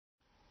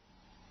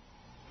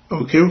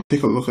Okay, we'll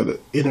take a look at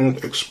the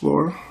Internet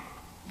Explorer.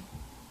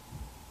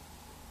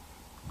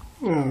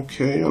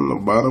 Okay, on the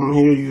bottom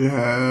here you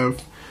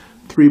have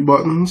 3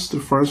 buttons.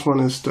 The first one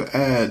is to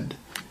add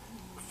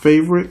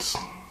favorites.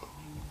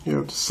 You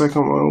have the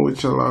second one,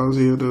 which allows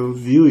you to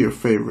view your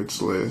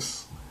favorites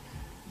list.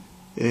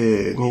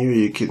 And here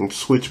you can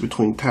switch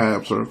between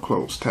tabs or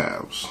close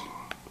tabs.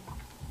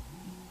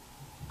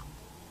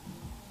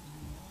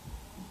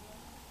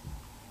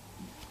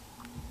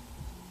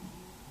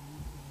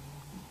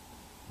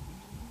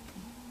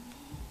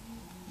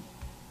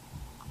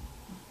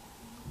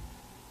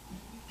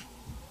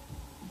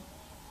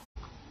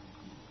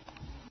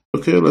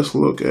 Okay, let's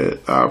look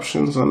at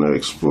options on the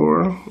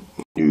Explorer.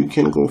 You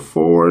can go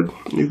forward,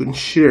 you can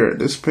share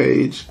this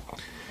page,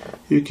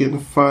 you can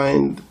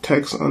find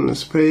text on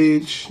this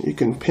page, you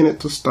can pin it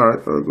to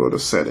start or go to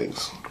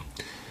settings.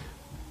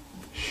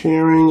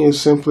 Sharing is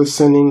simply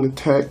sending the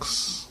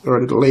text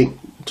or the link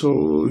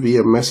to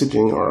via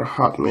messaging or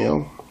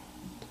Hotmail.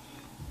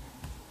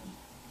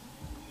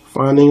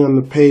 Finding on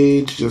the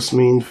page just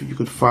means you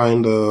could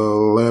find a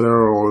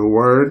letter or a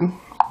word.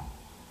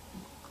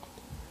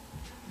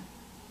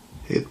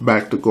 Hit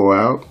back to go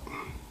out.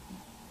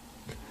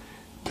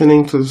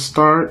 Pinning to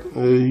start,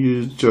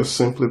 you just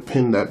simply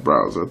pin that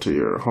browser to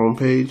your home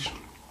page.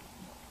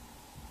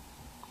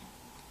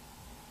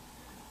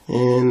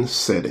 And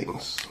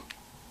settings.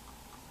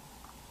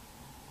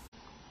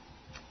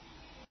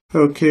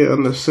 Okay,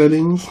 under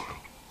settings,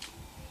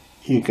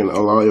 you can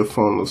allow your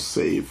phone to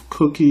save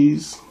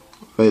cookies,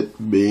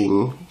 let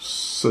Bing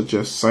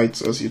suggest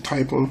sites as you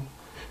type them.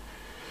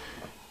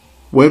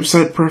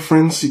 Website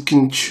preference, you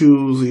can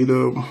choose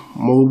either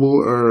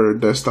mobile or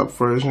desktop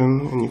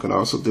version, and you can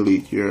also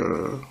delete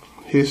your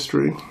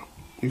history.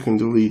 You can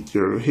delete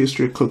your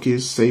history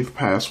cookies, save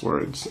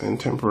passwords, and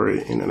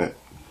temporary internet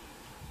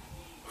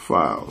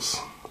files.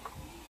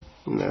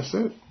 And that's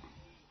it.